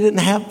they didn't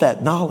have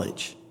that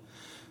knowledge.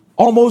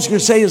 All Moses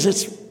could say is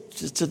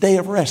it's a day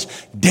of rest.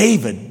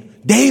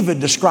 David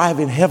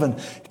describing heaven,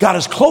 got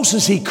as close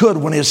as he could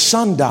when his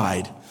son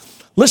died.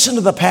 Listen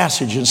to the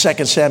passage in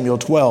 2 Samuel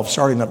 12,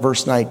 starting at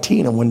verse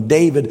 19. And when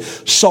David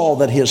saw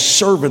that his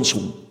servants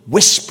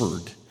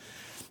whispered,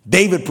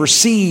 David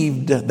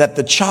perceived that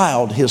the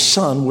child, his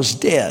son, was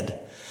dead.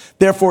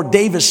 Therefore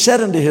David said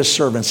unto his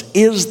servants,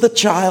 is the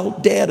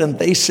child dead? And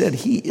they said,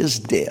 he is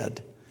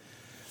dead.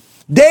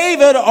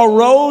 David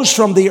arose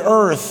from the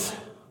earth,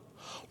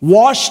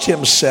 washed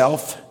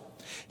himself,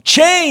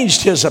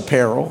 changed his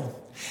apparel,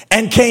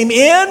 and came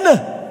in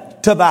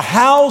to the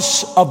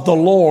house of the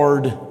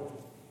Lord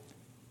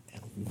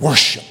and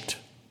worshiped.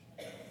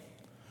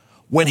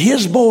 When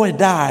his boy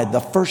died, the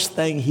first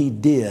thing he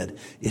did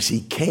is he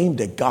came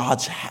to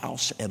God's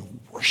house and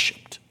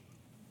worshiped.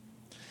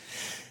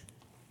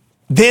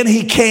 Then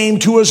he came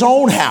to his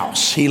own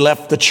house. He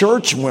left the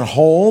church and went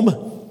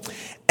home.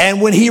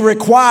 And when he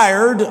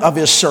required of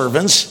his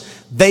servants,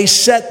 they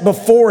set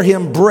before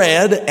him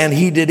bread, and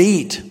he did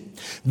eat.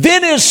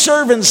 Then his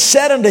servants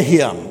said unto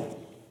him,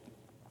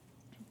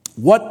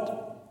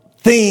 what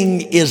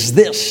thing is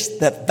this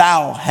that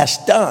thou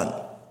hast done?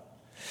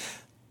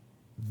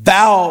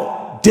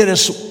 Thou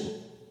didst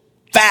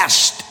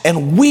fast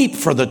and weep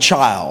for the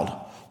child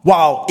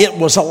while it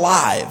was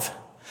alive.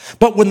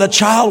 But when the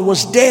child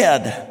was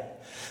dead,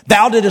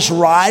 thou didst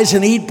rise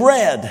and eat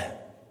bread.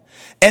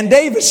 And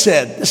David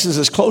said, this is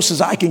as close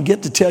as I can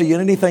get to tell you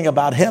anything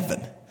about heaven.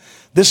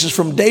 This is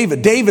from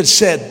David. David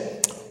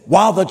said,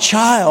 while the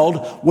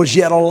child was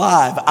yet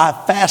alive, I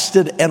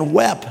fasted and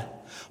wept.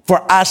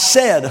 For I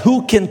said,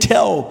 who can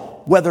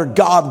tell whether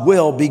God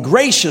will be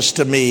gracious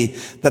to me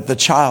that the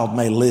child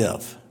may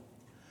live?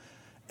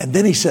 And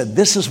then he said,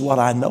 this is what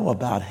I know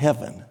about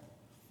heaven,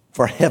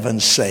 for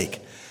heaven's sake.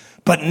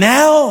 But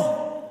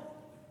now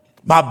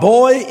my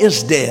boy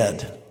is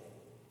dead.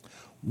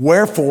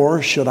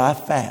 Wherefore should I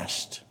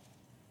fast?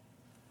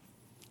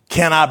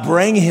 Can I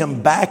bring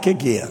him back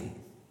again?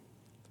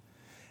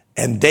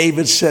 And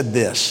David said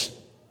this,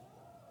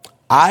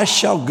 I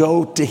shall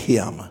go to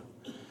him,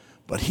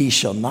 but he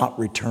shall not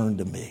return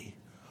to me.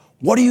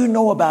 What do you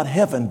know about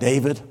heaven,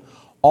 David?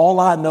 All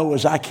I know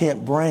is I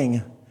can't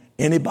bring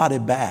anybody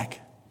back,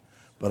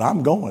 but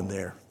I'm going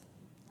there.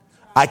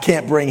 I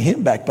can't bring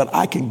him back, but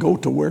I can go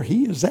to where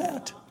he is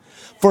at.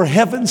 For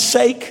heaven's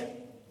sake,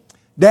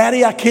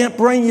 Daddy, I can't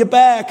bring you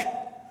back,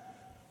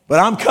 but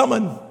I'm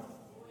coming.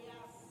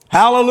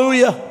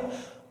 Hallelujah.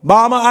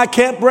 Mama, I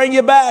can't bring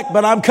you back,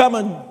 but I'm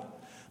coming.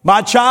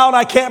 My child,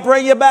 I can't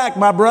bring you back.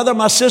 My brother,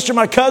 my sister,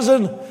 my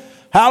cousin,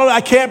 hallelujah,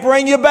 I can't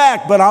bring you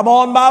back, but I'm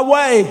on my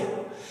way.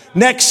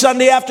 Next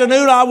Sunday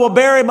afternoon, I will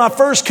bury my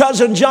first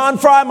cousin, John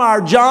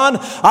Freimeyer. John,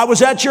 I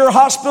was at your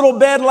hospital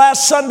bed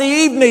last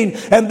Sunday evening,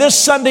 and this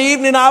Sunday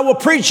evening I will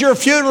preach your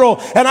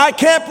funeral, and I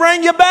can't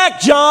bring you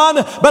back, John,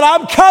 but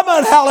I'm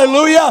coming,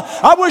 hallelujah.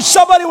 I wish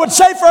somebody would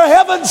say, for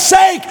heaven's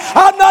sake,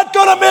 I'm not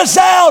going to miss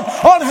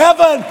out on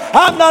heaven.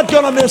 I'm not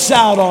going to miss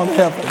out on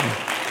heaven.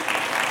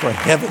 For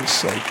heaven's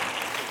sake.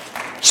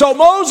 So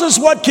Moses,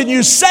 what can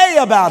you say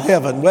about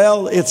heaven?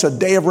 Well, it's a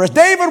day of rest.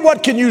 David,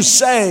 what can you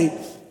say?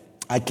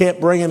 I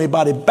can't bring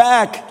anybody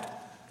back,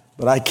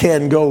 but I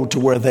can go to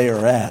where they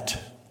are at.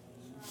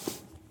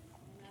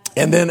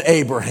 And then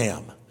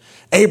Abraham.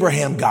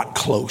 Abraham got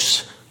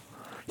close.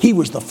 He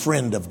was the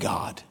friend of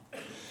God.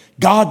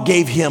 God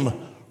gave him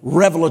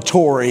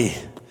revelatory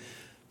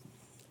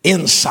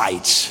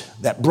insights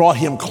that brought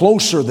him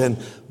closer than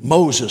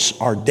Moses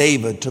or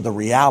David to the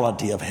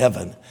reality of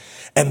heaven.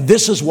 And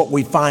this is what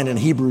we find in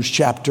Hebrews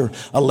chapter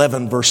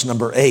 11, verse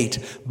number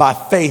 8. By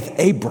faith,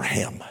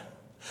 Abraham,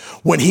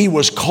 when he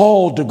was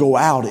called to go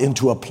out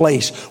into a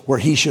place where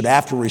he should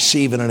after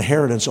receive an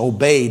inheritance,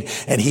 obeyed,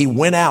 and he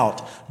went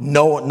out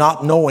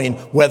not knowing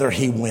whether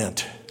he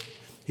went.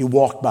 He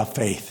walked by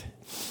faith.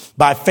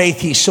 By faith,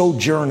 he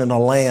sojourned in a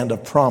land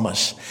of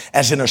promise,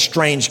 as in a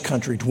strange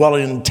country,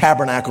 dwelling in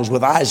tabernacles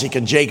with Isaac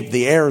and Jacob,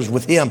 the heirs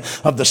with him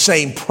of the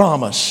same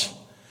promise.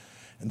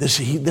 And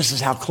this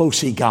is how close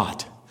he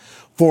got.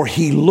 For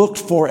he looked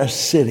for a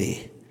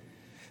city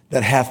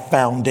that hath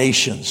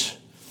foundations,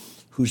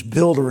 whose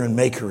builder and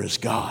maker is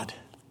God.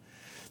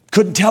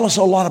 Couldn't tell us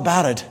a lot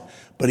about it,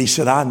 but he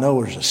said, I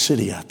know there's a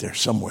city out there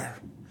somewhere.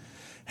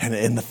 And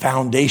in the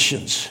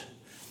foundations,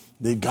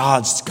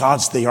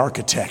 God's the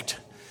architect.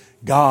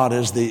 God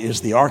is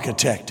the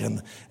architect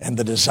and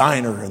the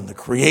designer and the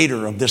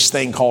creator of this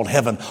thing called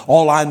heaven.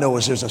 All I know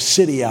is there's a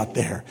city out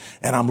there,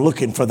 and I'm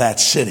looking for that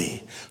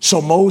city.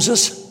 So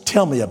Moses,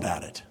 tell me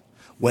about it.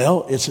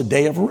 Well, it's a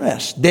day of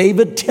rest.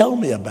 David, tell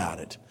me about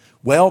it.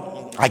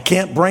 Well, I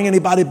can't bring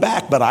anybody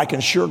back, but I can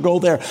sure go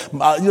there.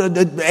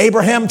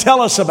 Abraham,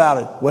 tell us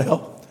about it.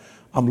 Well,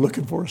 I'm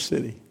looking for a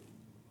city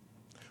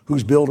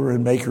whose builder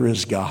and maker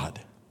is God.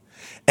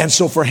 And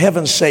so for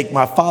heaven's sake,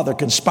 my father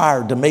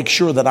conspired to make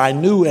sure that I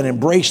knew and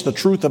embraced the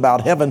truth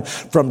about heaven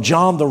from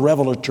John the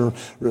Revelator,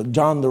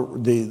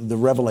 the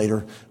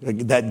Revelator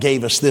that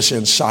gave us this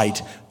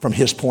insight from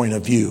his point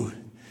of view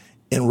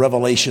in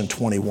Revelation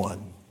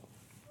 21.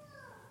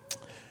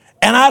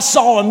 And I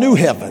saw a new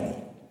heaven,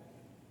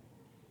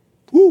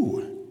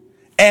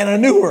 and a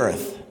new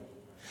earth.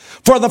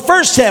 For the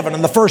first heaven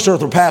and the first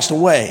earth were passed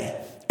away,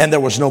 and there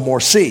was no more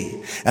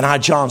sea. And I,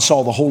 John,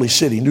 saw the holy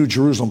city, New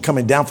Jerusalem,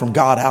 coming down from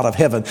God out of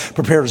heaven,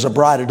 prepared as a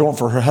bride adorned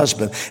for her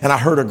husband. And I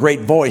heard a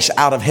great voice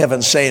out of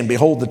heaven saying,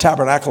 Behold, the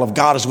tabernacle of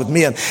God is with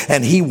men,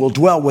 and he will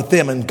dwell with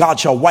them. And God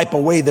shall wipe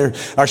away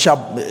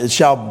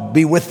shall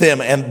be with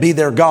them and be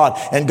their God.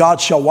 And God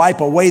shall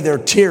wipe away their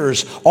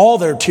tears, all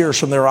their tears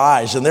from their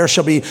eyes. And there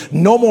shall be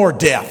no more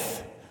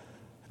death,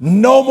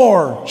 no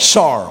more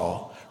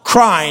sorrow,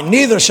 crying,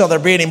 neither shall there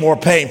be any more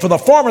pain, for the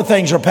former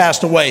things are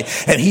passed away.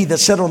 And he that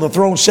sat on the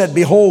throne said,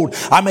 behold,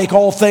 I make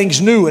all things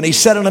new. And he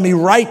said unto me,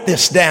 write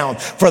this down,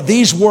 for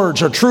these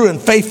words are true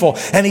and faithful.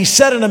 And he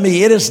said unto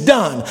me, it is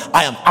done.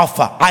 I am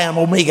Alpha, I am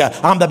Omega,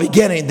 I'm the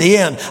beginning, the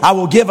end. I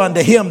will give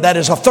unto him that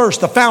is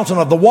athirst the fountain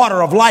of the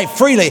water of life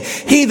freely.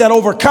 He that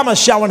overcometh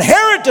shall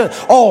inherit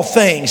all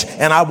things,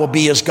 and I will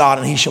be his God,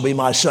 and he shall be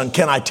my son.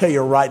 Can I tell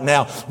you right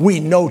now, we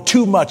know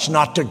too much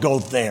not to go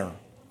there.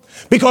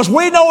 Because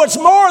we know it's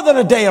more than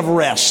a day of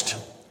rest.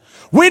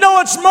 We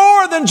know it's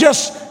more than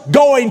just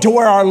going to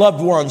where our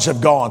loved ones have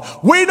gone.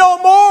 We know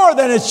more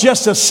than it's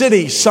just a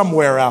city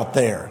somewhere out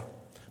there.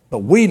 But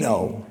we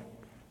know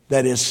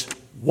that it's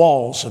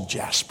walls of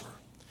jasper,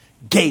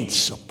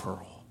 gates of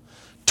pearl,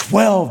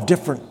 12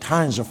 different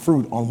kinds of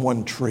fruit on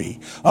one tree,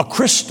 a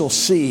crystal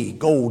sea,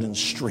 golden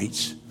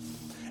streets.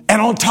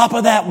 And on top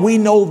of that, we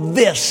know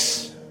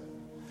this.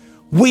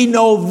 We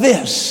know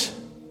this.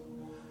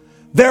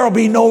 There will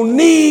be no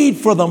need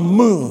for the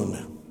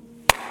moon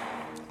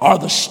or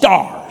the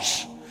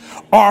stars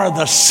or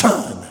the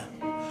sun.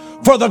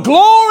 For the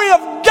glory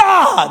of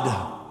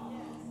God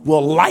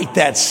will light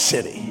that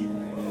city.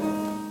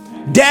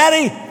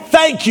 Daddy,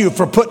 thank you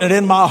for putting it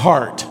in my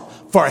heart.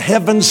 For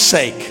heaven's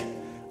sake,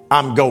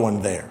 I'm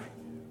going there.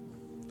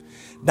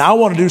 Now I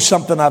want to do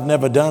something I've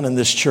never done in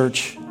this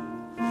church.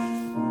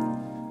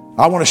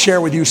 I want to share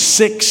with you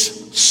 6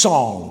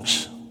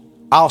 songs.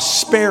 I'll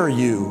spare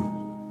you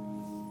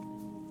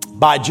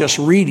by just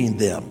reading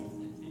them,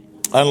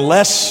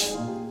 unless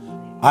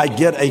I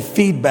get a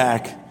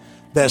feedback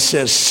that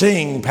says,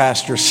 sing,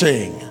 Pastor,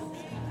 sing.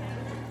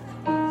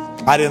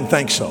 I didn't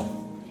think so.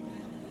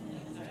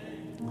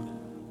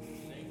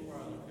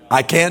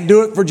 I can't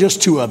do it for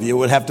just 2 of you. It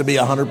would have to be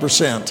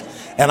 100%.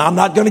 And I'm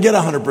not going to get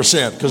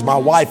 100% because my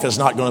wife is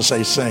not going to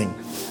say sing.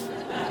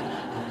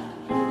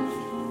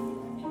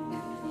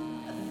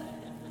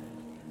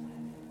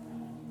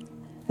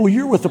 Well,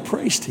 you're with the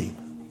praise team.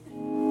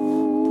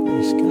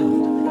 Praise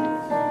God.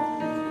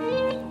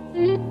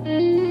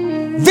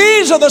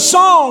 These are the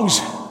songs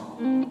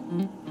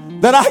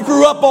that I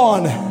grew up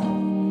on.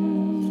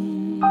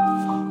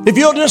 If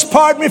you'll just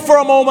pardon me for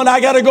a moment,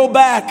 I got to go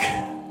back.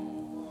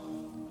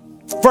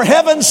 For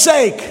heaven's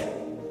sake,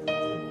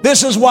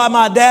 this is why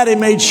my daddy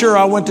made sure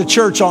I went to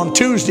church on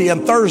Tuesday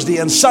and Thursday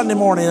and Sunday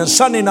morning and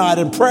Sunday night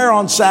and prayer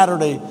on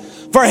Saturday.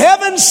 For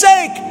heaven's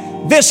sake,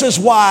 this is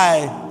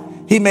why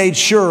he made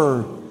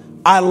sure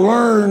I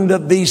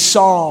learned these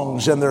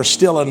songs, and they're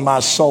still in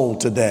my soul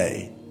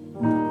today.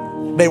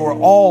 They were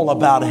all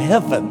about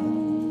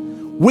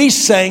heaven. We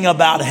sang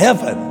about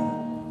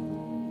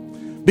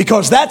heaven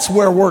because that's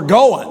where we're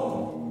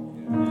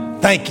going.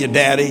 Thank you,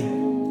 Daddy.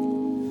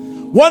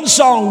 One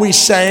song we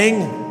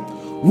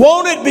sang,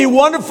 won't it be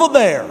wonderful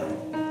there,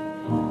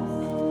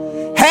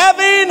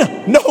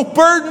 having no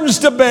burdens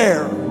to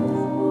bear,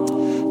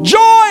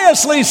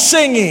 joyously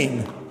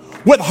singing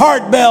with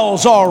heart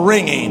bells all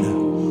ringing.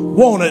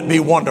 Won't it be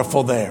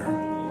wonderful there?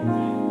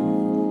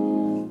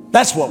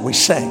 That's what we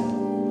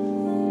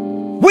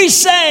sang. We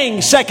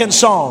sang second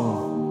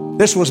song.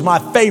 This was my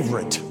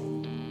favorite.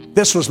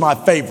 This was my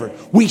favorite.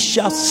 We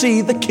shall see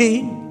the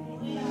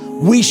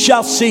King. We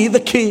shall see the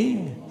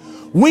King.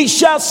 We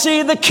shall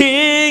see the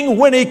King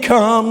when he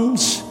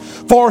comes.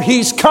 For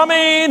he's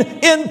coming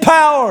in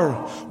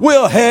power.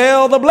 We'll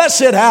hail the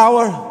blessed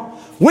hour.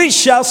 We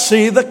shall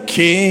see the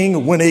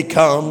King when he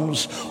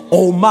comes.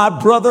 Oh, my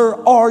brother,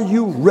 are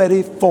you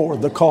ready for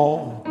the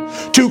call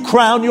to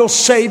crown your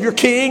Savior,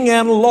 King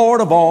and Lord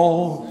of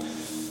all?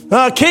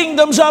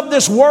 Kingdoms of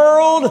this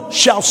world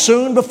shall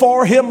soon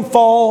before him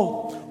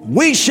fall.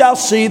 We shall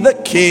see the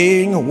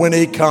King when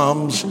he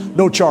comes.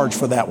 No charge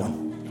for that one.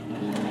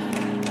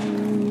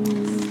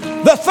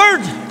 The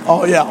third,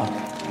 oh yeah.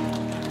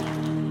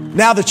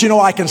 Now that you know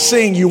I can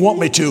sing, you want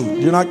me to.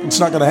 It's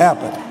not going to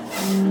happen.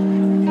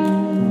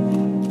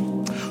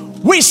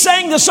 We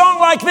sang the song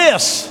like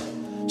this.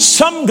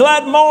 Some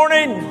glad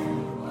morning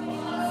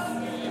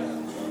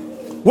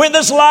when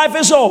this life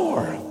is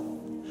over,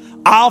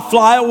 I'll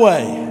fly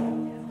away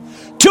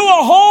to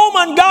a home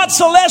on God's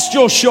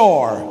celestial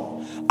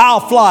shore. I'll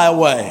fly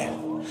away.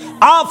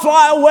 I'll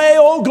fly away,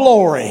 oh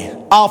glory.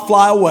 I'll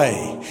fly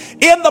away.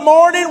 In the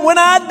morning when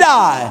I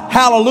die,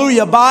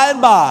 hallelujah, by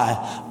and by,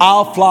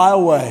 I'll fly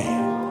away.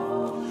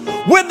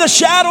 When the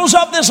shadows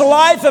of this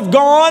life have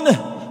gone,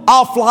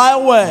 I'll fly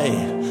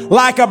away.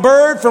 Like a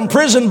bird from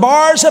prison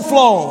bars have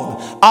flown,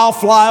 I'll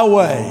fly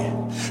away.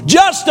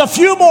 Just a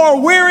few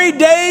more weary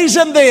days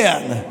and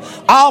then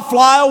I'll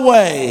fly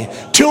away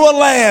to a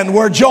land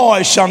where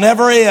joy shall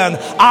never end.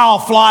 I'll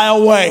fly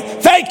away.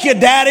 Thank you,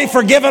 Daddy,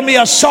 for giving me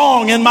a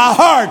song in my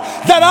heart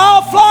that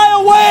I'll fly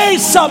away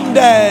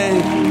someday.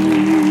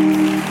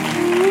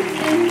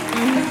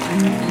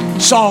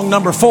 Song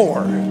number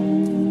 4.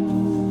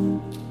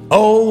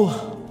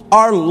 Oh,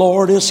 our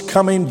Lord is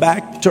coming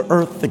back to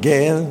earth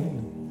again.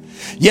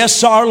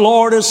 Yes, our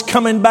Lord is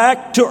coming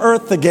back to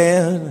earth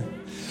again.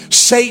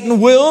 Satan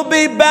will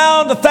be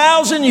bound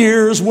 1,000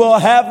 years. We'll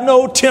have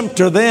no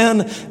tempter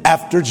then.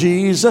 After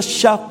Jesus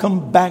shall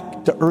come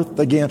back to earth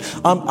again.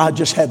 I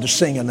just had to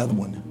sing another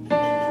one.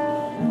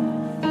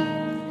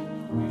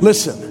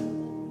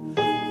 Listen,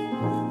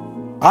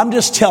 I'm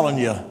just telling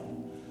you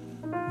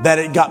that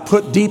it got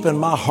put deep in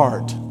my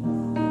heart.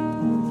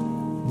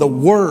 The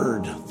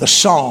word, the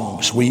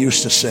songs we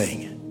used to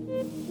sing.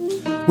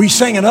 We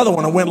sang another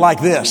one and went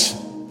like this.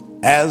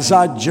 As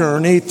I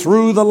journey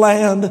through the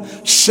land,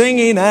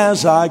 singing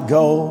as I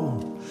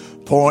go.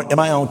 Am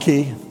I on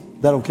key?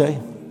 Is that okay?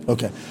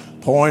 Okay.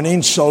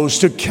 Pointing souls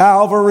to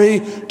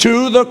Calvary,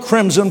 to the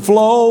crimson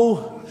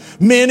flow.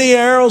 Many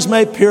arrows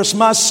may pierce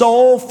my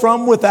soul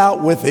from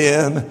without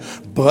within,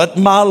 but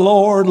my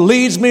Lord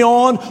leads me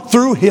on.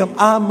 Through him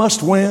I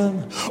must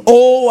win.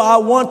 Oh, I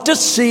want to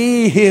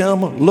see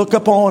him, look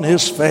upon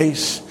his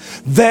face,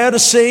 there to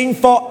sing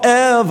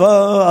forever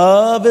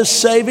of his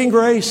saving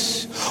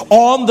grace.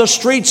 On the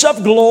streets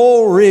of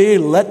glory,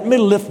 let me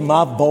lift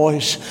my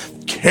voice.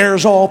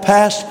 Cares all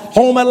past,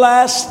 home at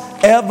last,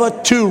 ever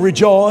to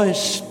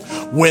rejoice.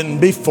 When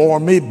before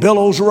me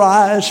billows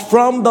rise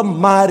from the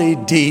mighty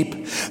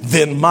deep,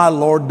 then my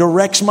Lord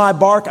directs my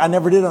bark. I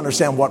never did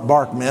understand what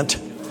bark meant.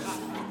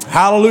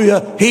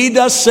 Hallelujah. He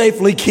does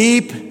safely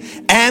keep,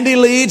 and he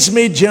leads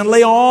me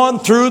gently on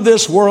through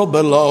this world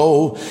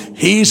below.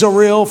 He's a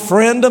real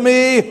friend to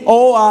me.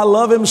 Oh, I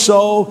love him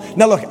so.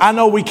 Now look, I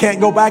know we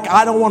can't go back.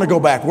 I don't want to go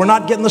back. We're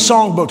not getting the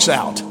songbooks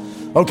out.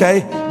 Okay?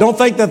 Don't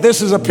think that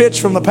this is a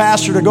pitch from the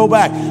pastor to go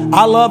back.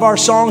 I love our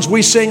songs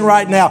we sing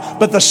right now.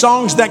 But the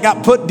songs that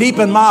got put deep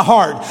in my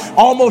heart,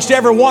 almost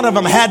every one of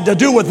them had to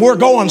do with we're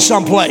going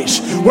someplace.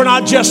 We're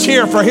not just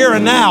here for here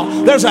and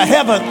now. There's a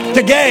heaven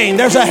to gain.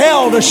 There's a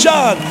hell to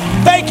shun.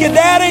 Thank you,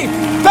 Daddy.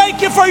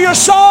 Thank you for your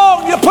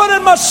song you put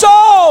in my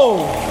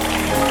soul.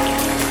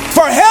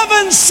 For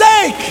heaven's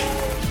sake.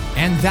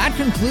 And that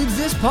concludes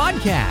this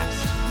podcast.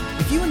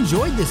 If you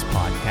enjoyed this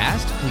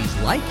podcast, please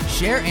like,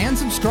 share, and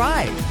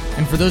subscribe.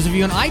 And for those of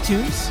you on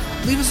iTunes,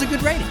 leave us a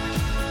good rating.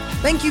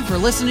 Thank you for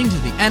listening to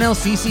the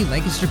NLCC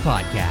Lancaster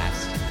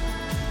podcast.